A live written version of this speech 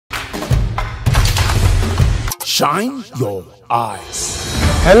Shine your eyes.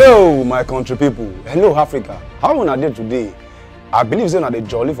 Hello, my country people. Hello, Africa. How una dey today? I believe say una dey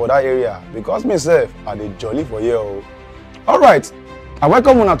jolly for that area because myself, I dey jolly for here. Alright, I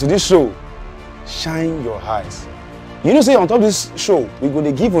welcome una to this show, Shine Your Eyes. You know say on top of this show, we go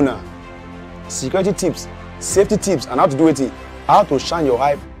dey give una security tips, safety tips, and how to do it, how to shine your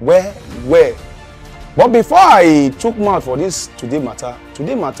eye where. But before I took mouth for this today matter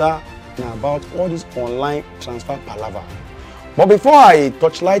na about all this online transfer palava. But before I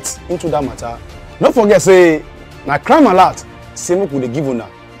touch light into that matter, don't forget say na crime alert say make we dey give una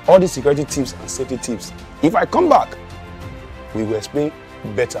all the security tips and safety tips. If I come back, we will explain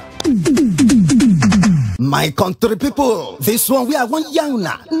better. My country people, this one we are one young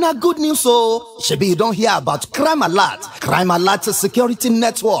na good news. So shebi you don't hear about crime alert security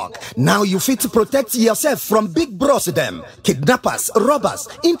network. Now you fit to protect yourself from big bros them, kidnappers, robbers,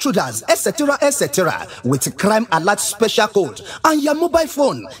 intruders, etc. with crime alert special code and your mobile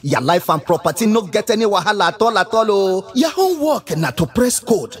phone. Your life and property no get any wahala at all. Your homework na to press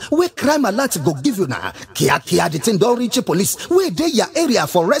code where crime alert go give you na kia the thing don't reach police where they your area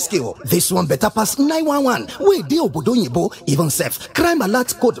for rescue. This one better pass 911. Where they obodo even safe. Crime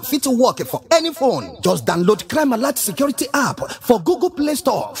alert code fit to work for any phone. Just download Crime Alert Security app for Google Play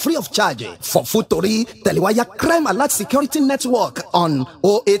Store free of charge. For Futori, Telewire Crime Alert Security Network on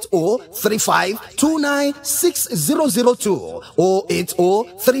 08035296002.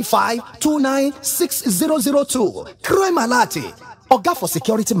 08035296002. Crime Alert. Oga for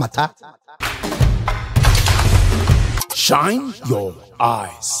security matter. Shine your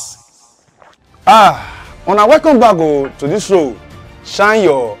eyes. Una welcome back to this show, Shine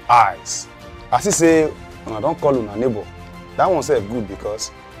Your Eyes. As I say, una don't call una neighbor. That one self good because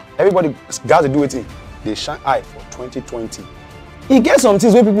everybody got to do it. They shine eye for 2020. E get some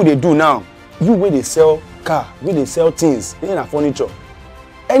things where people they do now. You where they sell car, where they sell things, in a furniture.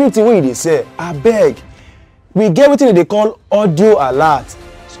 Anything where they sell, I beg. We get everything they call audio alert.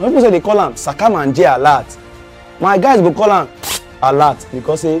 Some people say they call them Sakamanje alert. My guys go call them alert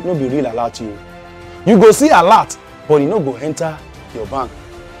because say no be real alert you. You go see alert, but you no go enter your bank.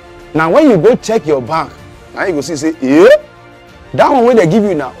 Now when you go check your bank, now you go see say, that one when they give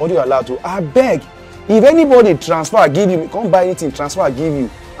you now audio alert to, I beg. If anybody transfer give you, come buy anything, transfer give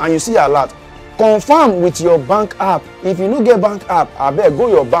you, and you see alert, confirm with your bank app. If you no get bank app, I beg go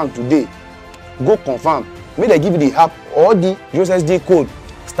your bank today, go confirm. May they give you the app or the USSD code,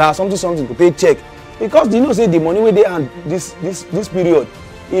 star something to pay check. Because you know say the money where they earn this period,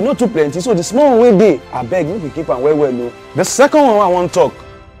 e no too plenty, so the small one wey dey abeg make we keep am well no. The second one I wan talk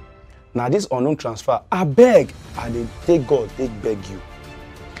na this unknown transfer. Abeg, I dey take God take beg you.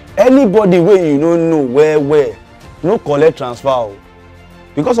 Anybody wey you no know well no collect transfer o.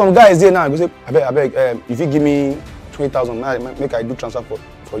 Because some guys dey now go say abeg if you give me 20,000 make I do transfer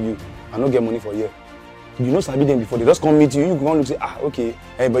for you. I no get money for here. You no sabi them before, they just come meet you. You go come look say okay,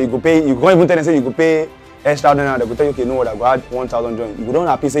 but you go pay. You go even tell them say you go pay extra than they go tell you okay, no what I go add 1,000 join. You don't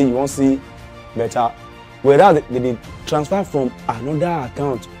happy say you won't see better. Whereas they transfer from another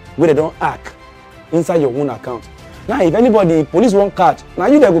account where they don't hack inside your own account. Now if anybody police won't catch, now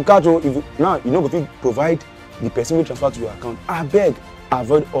you they go catch you. If now you know go provide the person will transfer to your account. I beg,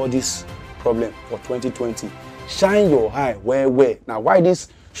 avoid all this problem for 2020. Shine your eye where. Now why this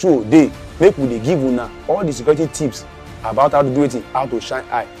show they make we give you now all the security tips about how to do it, how to shine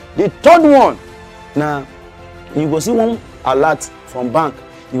eye. The third one. Now, you go see one alert from bank,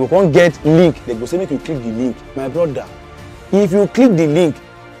 you go come get link, they go say make you click the link. My brother, if you click the link,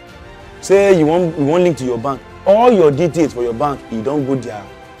 say you want link to your bank, all your details for your bank, you don't go their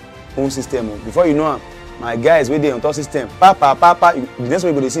own system. Before you know, my guys wey dey on top system, papa, the next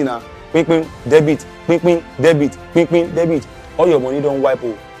one you go to see now, ping, debit, debit, all your money don't wipe.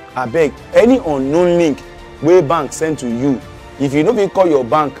 I beg, any unknown link wey bank send to you, if you no fit call your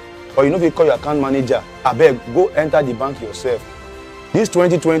bank, or you know if you call your account manager, abeg go enter the bank yourself. This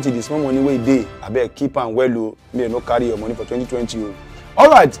 2020, the small money wey dey, abeg keep am well o, may no carry your money for 2020 o.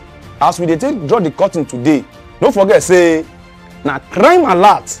 Alright, as we dey take draw the curtain today, don't forget say na crime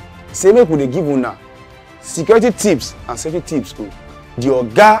alert say make we dey give una security tips and safety tips o. The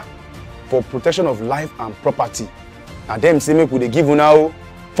oga for protection of life and property, na dem say make we dey give una o.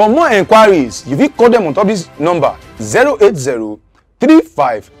 For more enquiries, you fit call them on top this number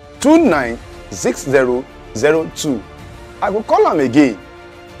 08035296002. I go call am again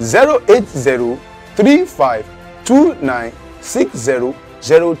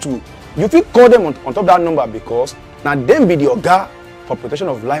 08035296002. You fit call them on top that number because now them be the oga for protection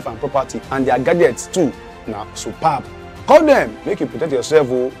of life and property, and their gadgets too now superb. Call them, make you protect yourself,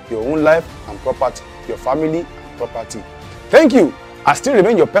 your own life and property, your family and property. Thank you. I still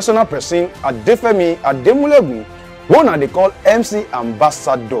remain your personal person, Adefemi Ademulegun, one I they call MC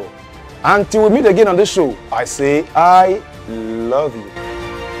Ambassador. Until we meet again on the show, I say I love you.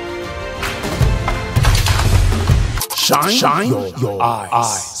 Shine your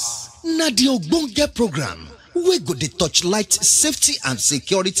eyes. Na the ogbonge program wey go dey touchlight safety and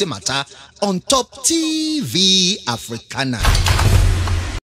security matter on top TV Africana.